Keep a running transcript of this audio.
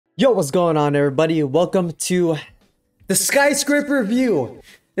Yo, what's going on, everybody? Welcome to the skyscraper review.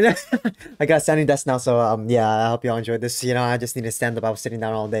 I got a standing desk now, so yeah, I hope y'all enjoyed this. You know, I just need to stand up. I was sitting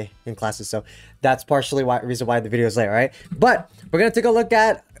down all day in classes, so that's partially why reason why the video is late, right? But we're gonna take a look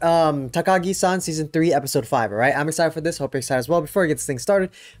at Takagi San season 3 episode 5. All right, I'm excited for this. Hope you're excited as well. Before I get this thing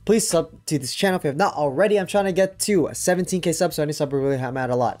started, please sub to this channel if you have not already. I'm trying to get to 17k subs, so any sub will really help me out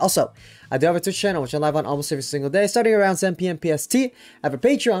a lot. Also, I do have a Twitch channel which I live on almost every single day, starting around 7 p.m. PST. I have a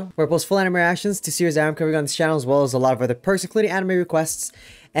Patreon where I post full anime reactions to series that I'm covering on this channel, as well as a lot of other perks, including anime requests.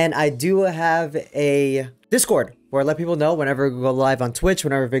 And I do have a Discord where I let people know whenever we go live on Twitch,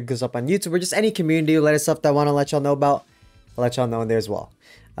 whenever a video goes up on YouTube, or just any community related stuff that I want to let y'all know about. I'll let y'all know in there as well.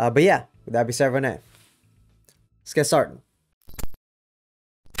 But yeah, with that being said, Renee, let's get started.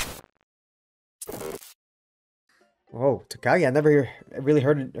 Whoa, Takagi, I never really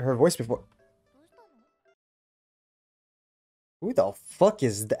heard her voice before. Who the fuck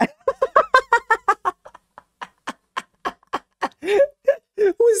is that?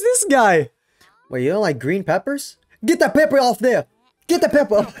 Who is this guy? Wait, you don't like green peppers? Get that pepper off there! Get that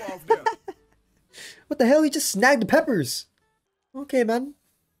pepper off there! What the hell? He just snagged the peppers! Okay, man.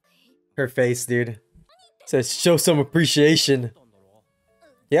 Her face, dude. Says show some appreciation.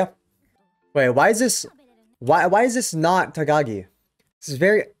 Yeah. Wait, why is this... Why is this not Takagi? This is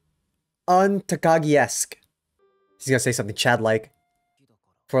very un-Takagi-esque. He's gonna say something Chad-like.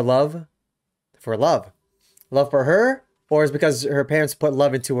 For love? For love. Love for her? Or is it because her parents put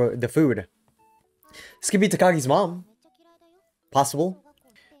love into the food? This could be Takagi's mom. Possible.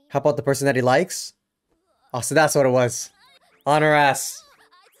 How about the person that he likes? Oh, so that's what it was. On her ass.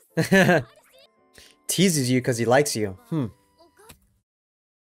 Teases you because he likes you.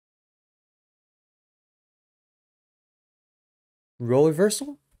 Role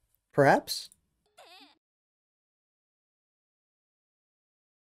reversal? Perhaps?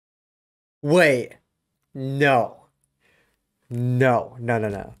 Wait. No. No.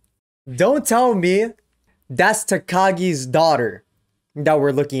 Don't tell me that's Takagi's daughter that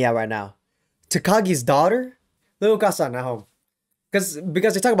we're looking at right now. Takagi's daughter? Little Kasan at home. Because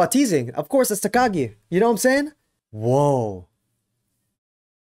they talk about teasing. Of course, it's Takagi. You know what I'm saying? Whoa.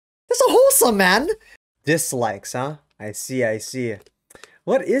 That's a wholesome, man. Dislikes, huh? I see.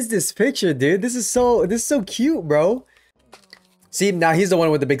 What is this picture, dude? This is so cute, bro. See, now he's the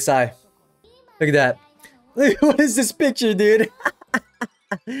one with the big sigh. Look at that. What is this picture, dude?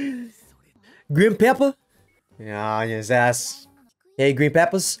 Green pepper? Yeah, on his ass. Hey, green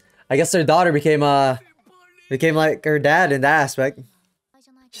peppers. I guess their daughter became like her dad in that aspect.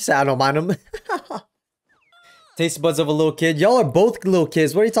 She said, I don't mind him. Taste buds of a little kid. Y'all are both little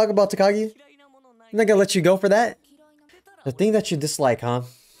kids. What are you talking about, Takagi? I'm not gonna let you go for that. The thing that you dislike, huh?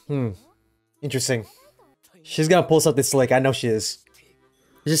 Interesting. She's gonna pull something slick. I know she is.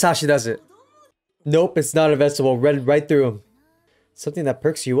 It's just how she does it. Nope, it's not a vegetable. Read right through him. Something that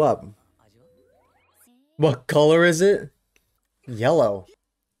perks you up. What color is it? Yellow.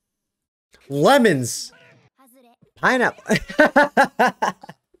 Lemons. Pineapple.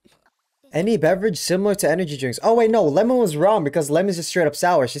 Any beverage similar to energy drinks. Oh wait, no, lemon was wrong because lemon's just straight up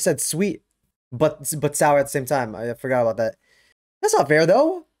sour. She said sweet, but sour at the same time. I forgot about that. That's not fair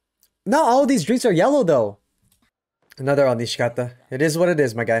though. Not all of these drinks are yellow though. Another on nishikata. It is what it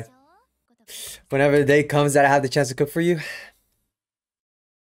is, my guy. Whenever the day comes that I have the chance to cook for you,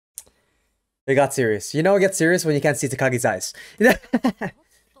 it got serious. You know it gets serious when you can't see Takagi's eyes.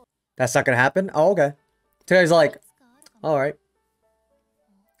 That's not gonna happen? Oh, okay. Takagi's like, alright.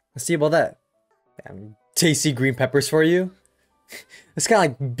 Let's see about that. Damn, tasty green peppers for you. It's kind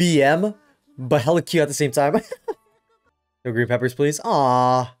of like BM, but hella cute at the same time. No green peppers, please.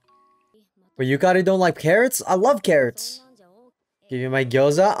 Aww. But Yukari don't like carrots? I love carrots. Give you my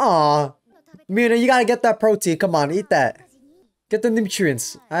gyoza. Aww. Mina, you gotta get that protein. Come on, eat that. Get the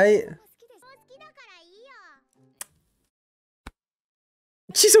nutrients.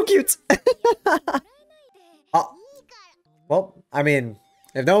 She's so cute. Oh. Well, I mean,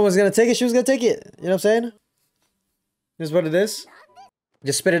 if no one was gonna take it, she was gonna take it. You know what I'm saying? This is what it is.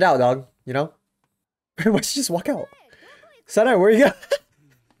 Just spit it out, dog. You know? Why don't you just walk out? Sana, where you go?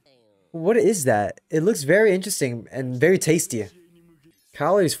 What is that? It looks very interesting and very tasty.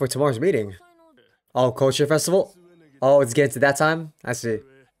 Calories for tomorrow's meeting. Oh, culture festival? Oh, it's getting to that time? I see.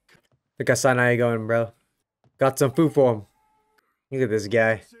 Look at Sana, how you going, bro? Got some food for him. Look at this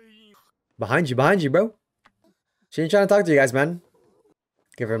guy. Behind you, bro. She ain't trying to talk to you guys, man.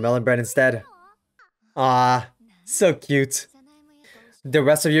 Give her melon bread instead. Ah, so cute. The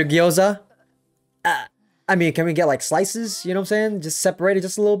rest of your gyoza? I mean, can we get like slices? You know what I'm saying? Just separate it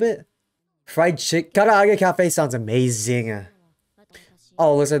just a little bit. Fried chicken. Karaage Cafe sounds amazing.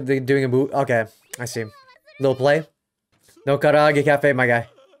 Oh, looks like they're doing a boot. Okay, I see. Little play. No karaage cafe, my guy.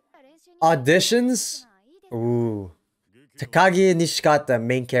 Auditions? Ooh. Takagi and Nishikata,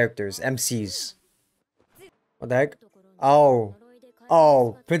 main characters, MCs. What the heck? Oh.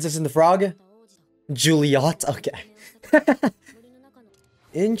 Oh, Princess and the Frog? Juliet? Okay.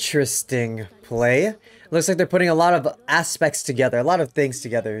 Interesting play. Looks like they're putting a lot of aspects together, a lot of things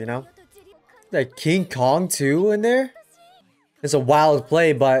together, you know? Like King Kong too in there? It's a wild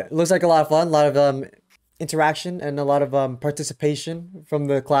play, but it looks like a lot of fun, a lot of interaction and a lot of participation from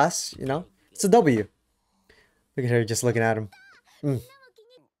the class, you know? It's a W. Look at her just looking at him.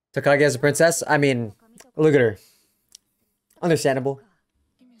 Takagi as a princess? I mean, look at her. Understandable.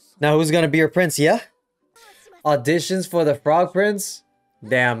 Now who's gonna be her prince, yeah? Auditions for the Frog Prince?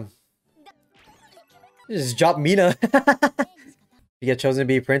 Damn. You just drop Mina. You get chosen to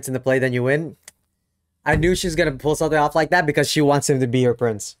be a prince in the play, then you win. I knew she was gonna pull something off like that because she wants him to be her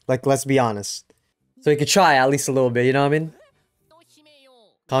prince. Like, let's be honest. So he could try at least a little bit, you know what I mean?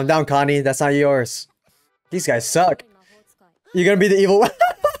 Calm down, Connie. That's not yours. These guys suck. You're gonna be the evil one.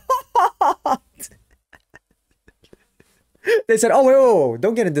 They said, oh, wait.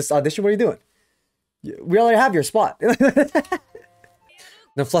 Don't get in this audition. What are you doing? We already have your spot.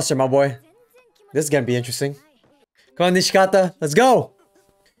 No fluster, my boy. This is gonna be interesting. Come on, Nishikata. Let's go.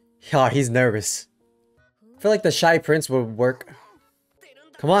 Yeah, he's nervous. I feel like the shy prince would work.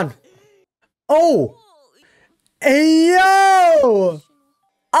 Come on. Oh! Hey, yo!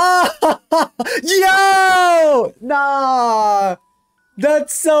 Ah! Yo! Nah!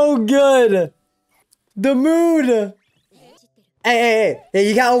 That's so good! The mood! Hey,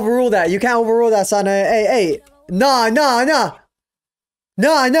 you can't overrule that. You can't overrule that, son. Hey. Nah.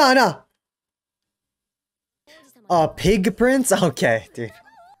 Pig prince? Okay, dude.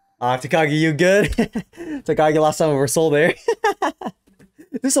 Takagi, you good? Takagi lost some of her soul there.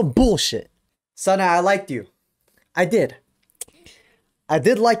 This is some bullshit. Sana, I liked you. I did. I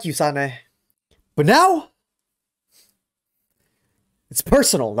did like you, Sana. But now... it's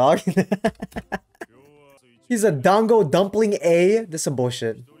personal, dog. He's a Dango Dumpling A. This is some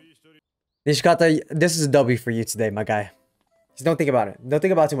bullshit. Nishikata, this is a W for you today, my guy. Just don't think about it. Don't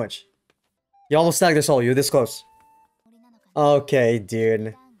think about it too much. You almost snagged their soul. You're this close. Okay,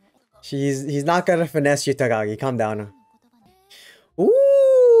 dude. He's not gonna finesse you, Takagi. Calm down.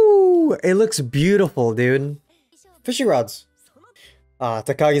 Ooh, it looks beautiful, dude. Fishing rods.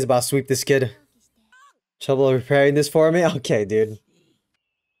 Takagi's about to sweep this kid. Trouble preparing this for me? Okay, dude.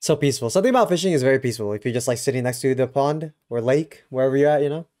 So peaceful. Something about fishing is very peaceful. If you're just like sitting next to the pond or lake, wherever you're at, you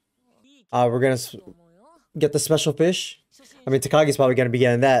know. We're gonna get the special fish. I mean, Takagi's probably gonna be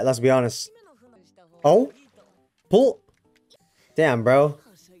getting that. Let's be honest. Oh, pull. Damn, bro.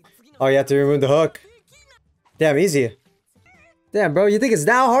 Oh, you have to remove the hook. Damn, easy. Damn, bro. You think it's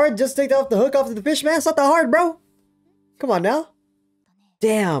that hard? Just take the hook off the fish, man. It's not that hard, bro. Come on now.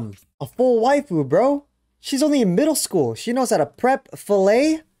 Damn, a full waifu, bro. She's only in middle school. She knows how to prep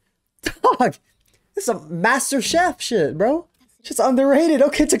fillet. Dog, this is a master chef shit, bro. She's underrated.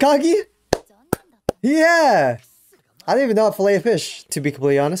 Okay, Takagi. Yeah. I didn't even know how to fillet a fish, to be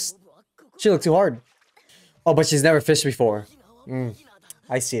completely honest. She looked too hard. Oh, but she's never fished before.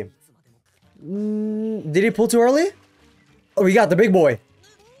 I see. Did he pull too early? Oh, we got the big boy.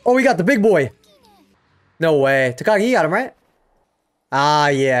 Oh, we got the big boy. No way. Takagi, you got him, right? Ah,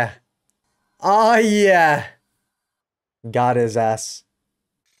 yeah. Ah, yeah. Got his ass.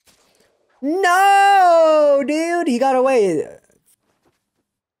 No, dude. He got away.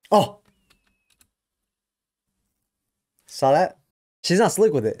 Oh. Saw that? She's not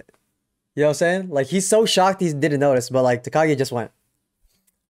slick with it. You know what I'm saying? Like, he's so shocked he didn't notice, but like, Takagi just went.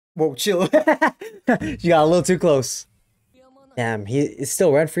 Whoa, chill. She got a little too close. Damn, he is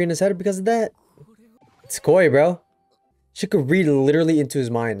still rent-free in his head because of that. It's Koi, bro. She could read literally into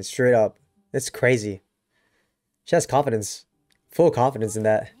his mind, straight up. It's crazy. She has confidence. Full confidence in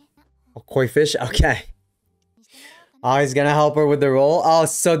that. Oh, koi fish? Okay. Oh, he's gonna help her with the role? Oh,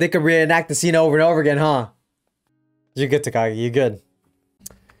 so they could reenact the scene over and over again, huh? You're good, Takagi. You're good.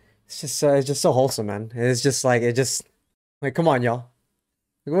 It's just so wholesome, man. It's just like, like, come on, y'all.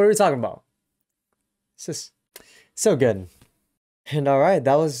 Like, what are we talking about? It's just so good. And alright,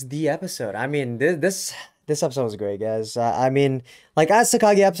 that was the episode. I mean, this episode was great, guys. I mean, like, as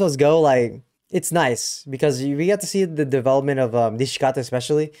Takagi episodes go, like, it's nice because we get to see the development of Nishikata,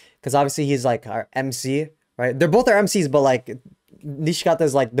 especially because obviously he's like our MC, right? They're both our MCs, but like Nishikata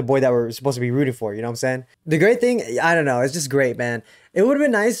is like the boy that we're supposed to be rooting for, you know what I'm saying? The great thing, I don't know, it's just great, man. It would have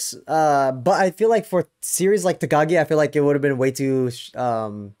been nice, but I feel like for series like Takagi, I feel like it would have been way too, I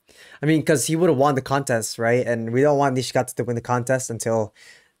mean, because he would have won the contest, right? And we don't want Nishikata to win the contest until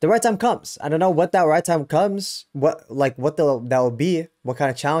the right time comes. I don't know what that right time comes, what that will be, what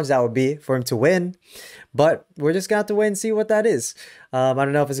kind of challenge that would be for him to win. But we're just gonna have to wait and see what that is. I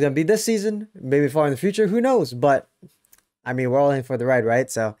don't know if it's gonna be this season, maybe far in the future, who knows? But I mean, we're all in for the ride, right?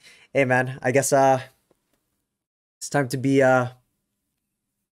 So, hey man, I guess it's time to be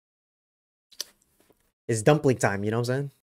it's dumpling time, you know what I'm saying?